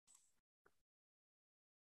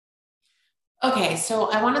Okay,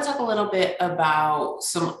 so I want to talk a little bit about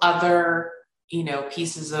some other,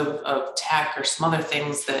 pieces of tech or some other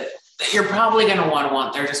things that you're probably going to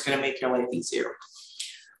want. They're just going to make your life easier.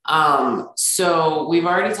 So we've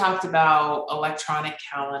already talked about electronic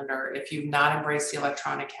calendar. If you've not embraced the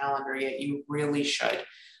electronic calendar yet, you really should.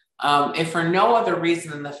 If for no other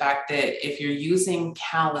reason than the fact that if you're using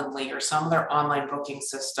Calendly or some other online booking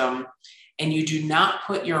system and you do not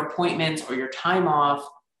put your appointments or your time off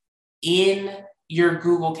in your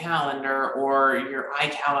Google Calendar or your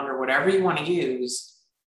iCalendar, whatever you want to use,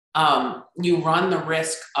 you run the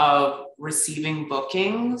risk of receiving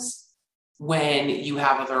bookings when you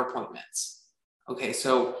have other appointments. Okay,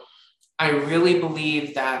 so I really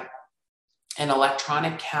believe that an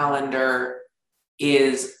electronic calendar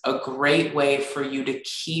is a great way for you to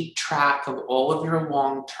keep track of all of your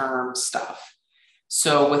long-term stuff.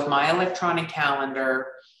 So with my electronic calendar,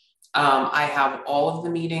 I have all of the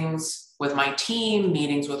meetings with my team,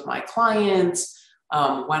 meetings with my clients.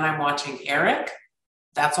 When I'm watching Eric,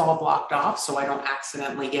 that's all blocked off so I don't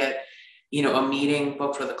accidentally get, a meeting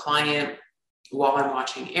booked with a client while I'm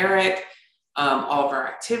watching Eric. All of our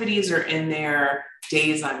activities are in there.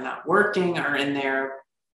 Days I'm not working are in there.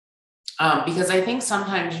 Because I think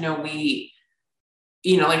sometimes, like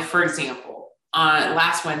for example,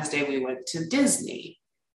 last Wednesday we went to Disney,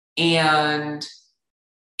 and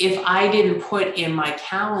if I didn't put in my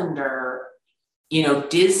calendar,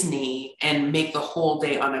 Disney and make the whole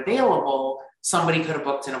day unavailable, somebody could have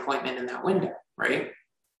booked an appointment in that window, right?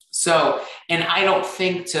 So, and I don't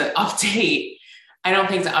think to update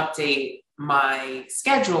my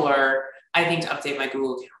scheduler, I think to update my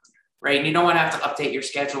Google Calendar, right? And you don't want to have to update your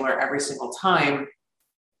scheduler every single time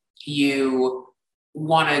you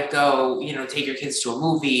want to go, take your kids to a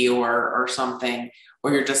movie or something,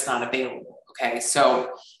 or you're just not available. Okay.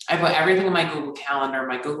 So I put everything in my Google Calendar.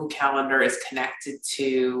 My Google Calendar is connected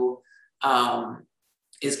to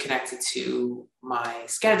my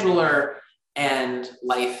scheduler, and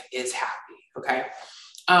life is happy. Okay.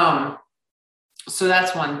 So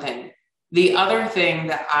that's one thing. The other thing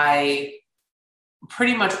that I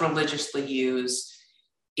pretty much religiously use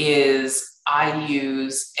is I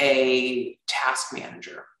use a task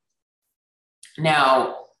manager.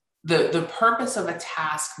 Now, the purpose of a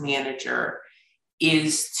task manager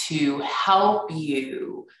is to help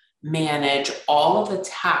you manage all of the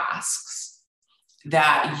tasks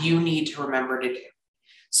that you need to remember to do.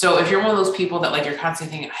 So if you're one of those people that like you're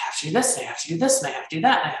constantly thinking, I have to do this, and I have to do this, and I have to do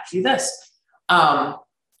that, and I have to do this, a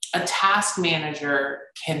task manager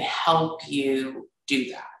can help you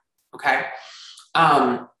do that. Okay.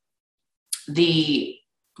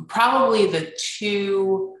 Probably the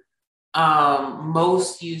two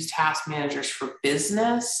most used task managers for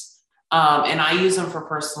business, and I use them for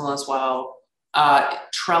personal as well.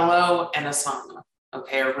 Trello and Asana,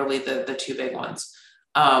 okay, are really the two big ones.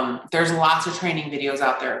 There's lots of training videos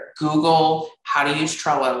out there. Google how to use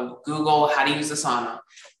Trello, Google how to use Asana,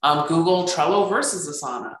 Google Trello versus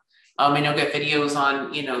Asana. And you'll get videos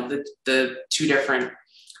on, the two different,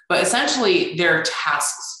 but essentially they're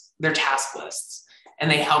tasks, they're task lists,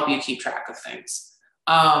 and they help you keep track of things.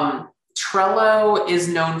 Trello is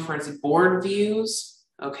known for its board views,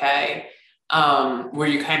 okay, where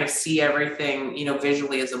you kind of see everything,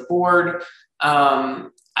 visually as a board. I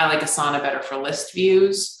like Asana better for list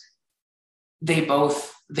views. They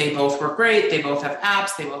both work great. They both have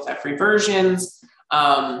apps. They both have free versions.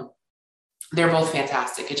 They're both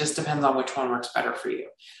fantastic. It just depends on which one works better for you.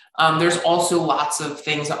 There's also lots of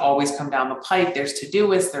things that always come down the pipe. There's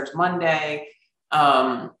Todoist, there's Monday.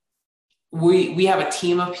 We have a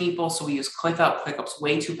team of people, so we use ClickUp. ClickUp's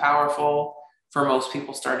way too powerful for most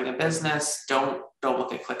people starting a business. Don't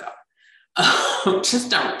look at ClickUp. Just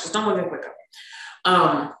don't look at ClickUp.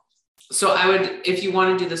 So I would, if you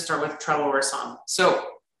want to do this, start with Trello or Asana. So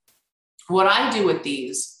what I do with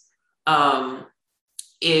these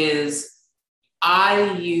is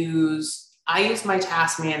I use my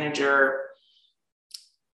task manager.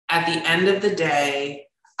 At the end of the day,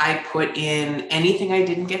 I put in anything I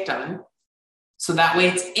didn't get done. So that way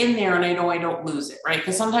it's in there and I know I don't lose it, right?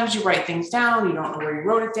 Because sometimes you write things down, you don't know where you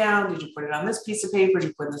wrote it down. Did you put it on this piece of paper? Did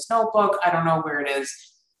you put it in this notebook? I don't know where it is.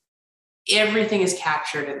 Everything is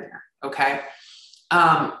captured in there, okay?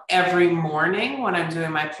 Every morning when I'm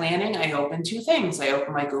doing my planning, I open two things. I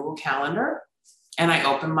open my Google Calendar and I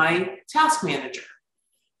open my task manager.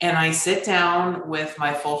 And I sit down with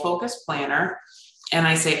my full focus planner and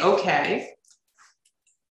I say, okay,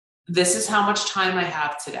 this is how much time I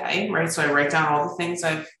have today, right? So I write down all the things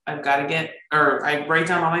I've got to get, or I write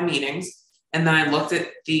down all my meetings. And then I looked at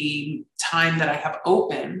the time that I have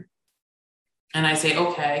open and I say,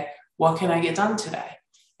 okay, what can I get done today?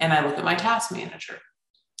 And I look at my task manager.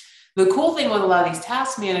 The cool thing with a lot of these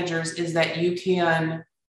task managers is that you can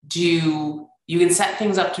set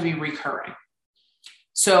things up to be recurring.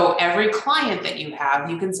 So every client that you have,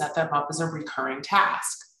 you can set them up as a recurring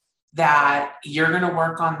task that you're going to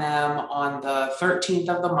work on them on the 13th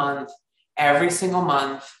of the month, every single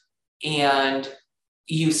month. And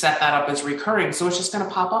you set that up as recurring. So it's just going to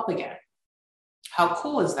pop up again. How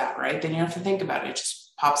cool is that, right? Then you don't have to think about it. It just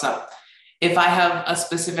pops up. If I have a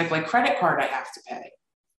specific credit card I have to pay,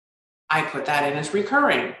 I put that in as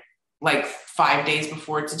recurring, 5 days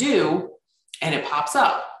before it's due, and it pops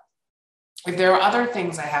up. If there are other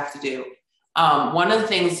things I have to do, one of the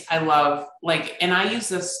things I love, and I use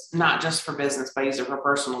this not just for business, but I use it for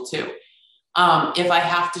personal too. If I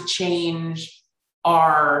have to change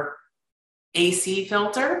our AC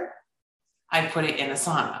filter, I put it in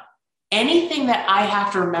Asana. Anything that I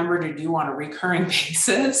have to remember to do on a recurring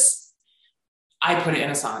basis, I put it in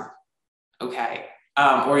Asana. Okay.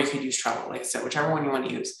 Or you could use Trello, like I said, whichever one you want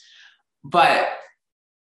to use. But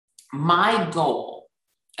my goal,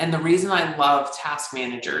 and the reason I love task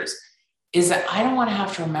managers, is that I don't want to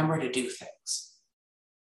have to remember to do things.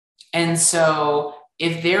 And so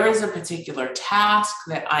if there is a particular task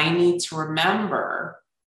that I need to remember,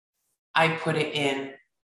 I put it in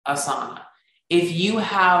Asana. If you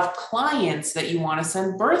have clients that you want to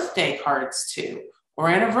send birthday cards to, or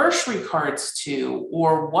anniversary cards to,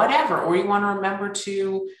 or whatever, or you want to remember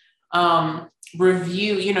to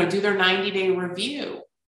review, do their 90-day review,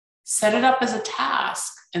 set it up as a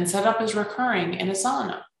task and set it up as recurring in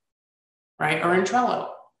Asana, right? Or in Trello.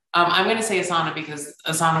 I'm going to say Asana because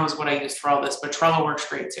Asana was what I used for all this, but Trello works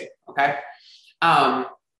great too. Okay.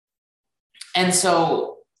 And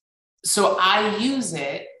so I use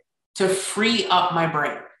it to free up my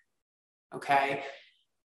brain. Okay.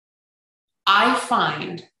 I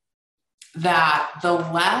find that the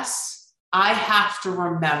less I have to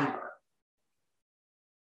remember,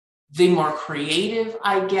 the more creative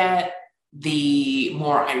I get, the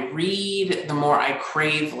more I read, the more I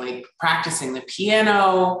crave practicing the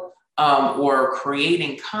piano, or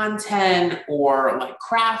creating content, or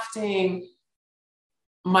crafting.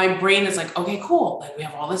 My brain is okay, cool. We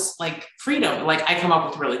have all this freedom. I come up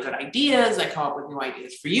with really good ideas. I come up with new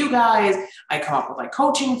ideas for you guys. I come up with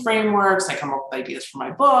coaching frameworks. I come up with ideas for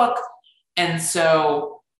my book. And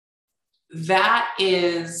so that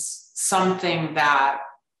is something that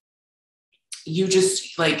you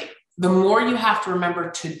just the more you have to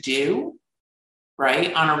remember to do,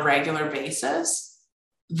 right, on a regular basis,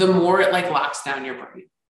 the more it locks down your brain.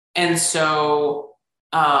 And so,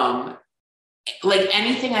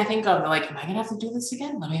 anything I think of, am I going to have to do this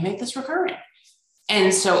again? Let me make this recurring.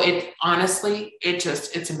 And so it honestly,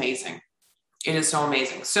 it's amazing. It is so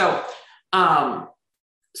amazing. So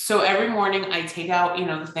every morning I take out,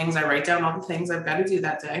 the things, I write down all the things I've got to do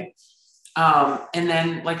that day. And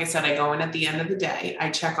then, like I said, I go in at the end of the day,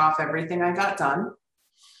 I check off everything I got done.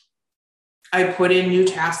 I put in new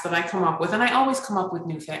tasks that I come up with, and I always come up with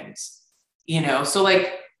new things, so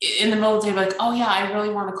in the middle of the day, oh yeah, I really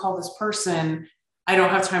want to call this person. I don't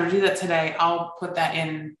have time to do that today. I'll put that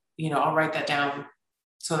in, I'll write that down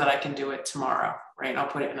so that I can do it tomorrow. Right. I'll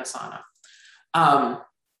put it in Asana.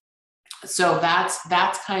 So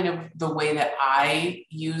that's kind of the way that I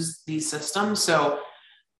use these systems. So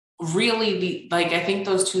really I think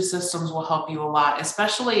those two systems will help you a lot,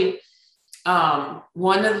 especially,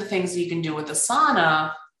 one of the things that you can do with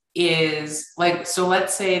Asana is so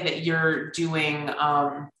let's say that you're doing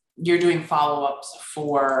follow-ups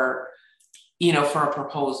for, for a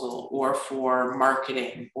proposal or for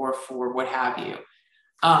marketing or for what have you.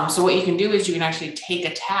 So what you can do is you can actually take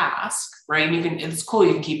a task, right? And it's cool.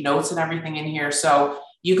 You can keep notes and everything in here. So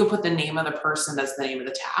you could put the name of the person as the name of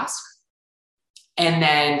the task, and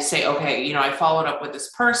then say, okay, I followed up with this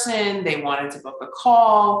person. They wanted to book a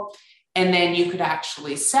call. And then you could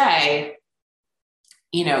actually say,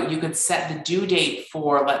 you could set the due date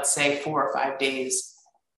for, let's say, 4 or 5 days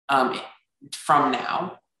from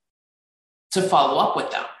now to follow up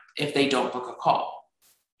with them if they don't book a call.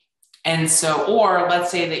 And so, or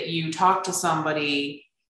let's say that you talk to somebody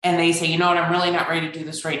and they say, I'm really not ready to do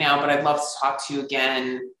this right now, but I'd love to talk to you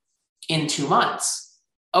again in 2 months.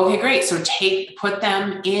 Okay, great. So put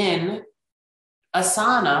them in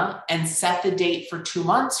Asana and set the date for 2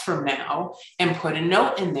 months from now and put a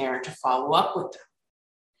note in there to follow up with them.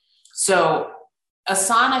 So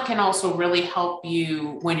Asana can also really help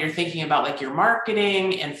you when you're thinking about your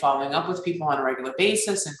marketing and following up with people on a regular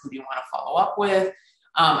basis and who do you want to follow up with.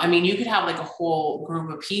 You could have a whole group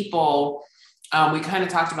of people. We kind of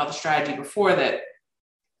talked about the strategy before that,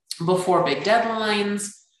 before big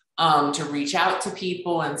deadlines, to reach out to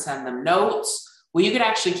people and send them notes. Well, you could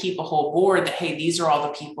actually keep a whole board that, hey, these are all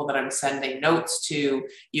the people that I'm sending notes to.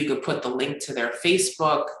 You could put the link to their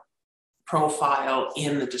Facebook profile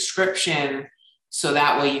in the description. So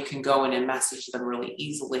that way you can go in and message them really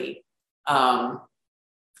easily. And,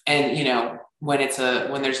 you know, when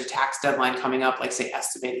there's a tax deadline coming up, like say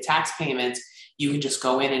estimated tax payments, you can just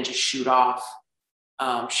go in and just shoot off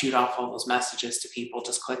all those messages to people.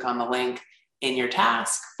 Just click on the link in your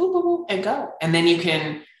task, boop, boop, boop, and go. And then you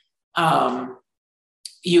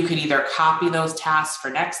could either copy those tasks for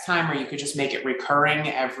next time, or you could just make it recurring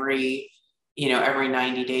every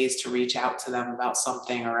 90 days to reach out to them about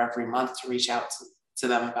something, or every month to reach out to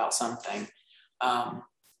them about something.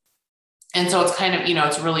 And so it's kind of,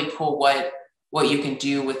 it's really cool what you can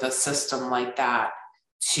do with a system like that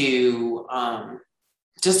to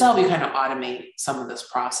just help you kind of automate some of this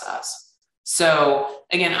process. So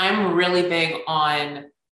again, I'm really big on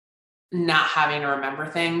not having to remember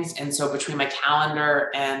things. And so between my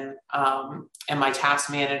calendar and my task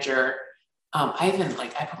manager, I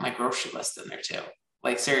put my grocery list in there too.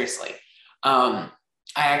 Like seriously. I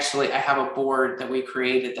have a board that we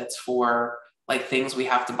created that's for like things we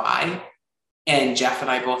have to buy. And Jeff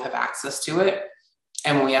and I both have access to it.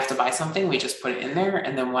 And when we have to buy something, we just put it in there.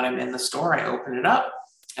 And then when I'm in the store, I open it up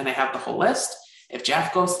and I have the whole list. If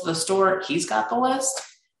Jeff goes to the store, he's got the list.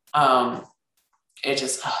 It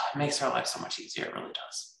just makes our life so much easier. It really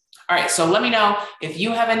does. All right. So let me know if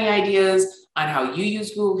you have any ideas on how you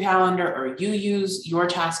use Google Calendar or you use your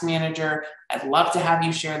task manager. I'd love to have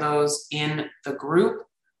you share those in the group.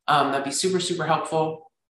 That'd be super, super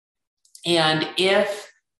helpful. And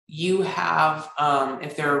if you have,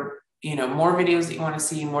 if there are, more videos that you want to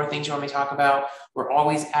see, more things you want me to talk about, we're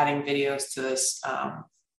always adding videos to this,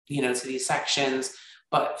 to these sections,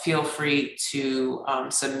 but feel free to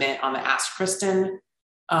submit on the Ask Kristen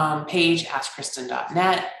page,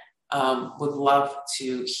 askkristen.net. Would love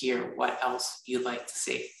to hear what else you'd like to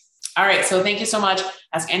see. All right, so thank you so much.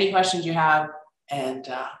 Ask any questions you have, and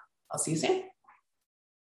I'll see you soon.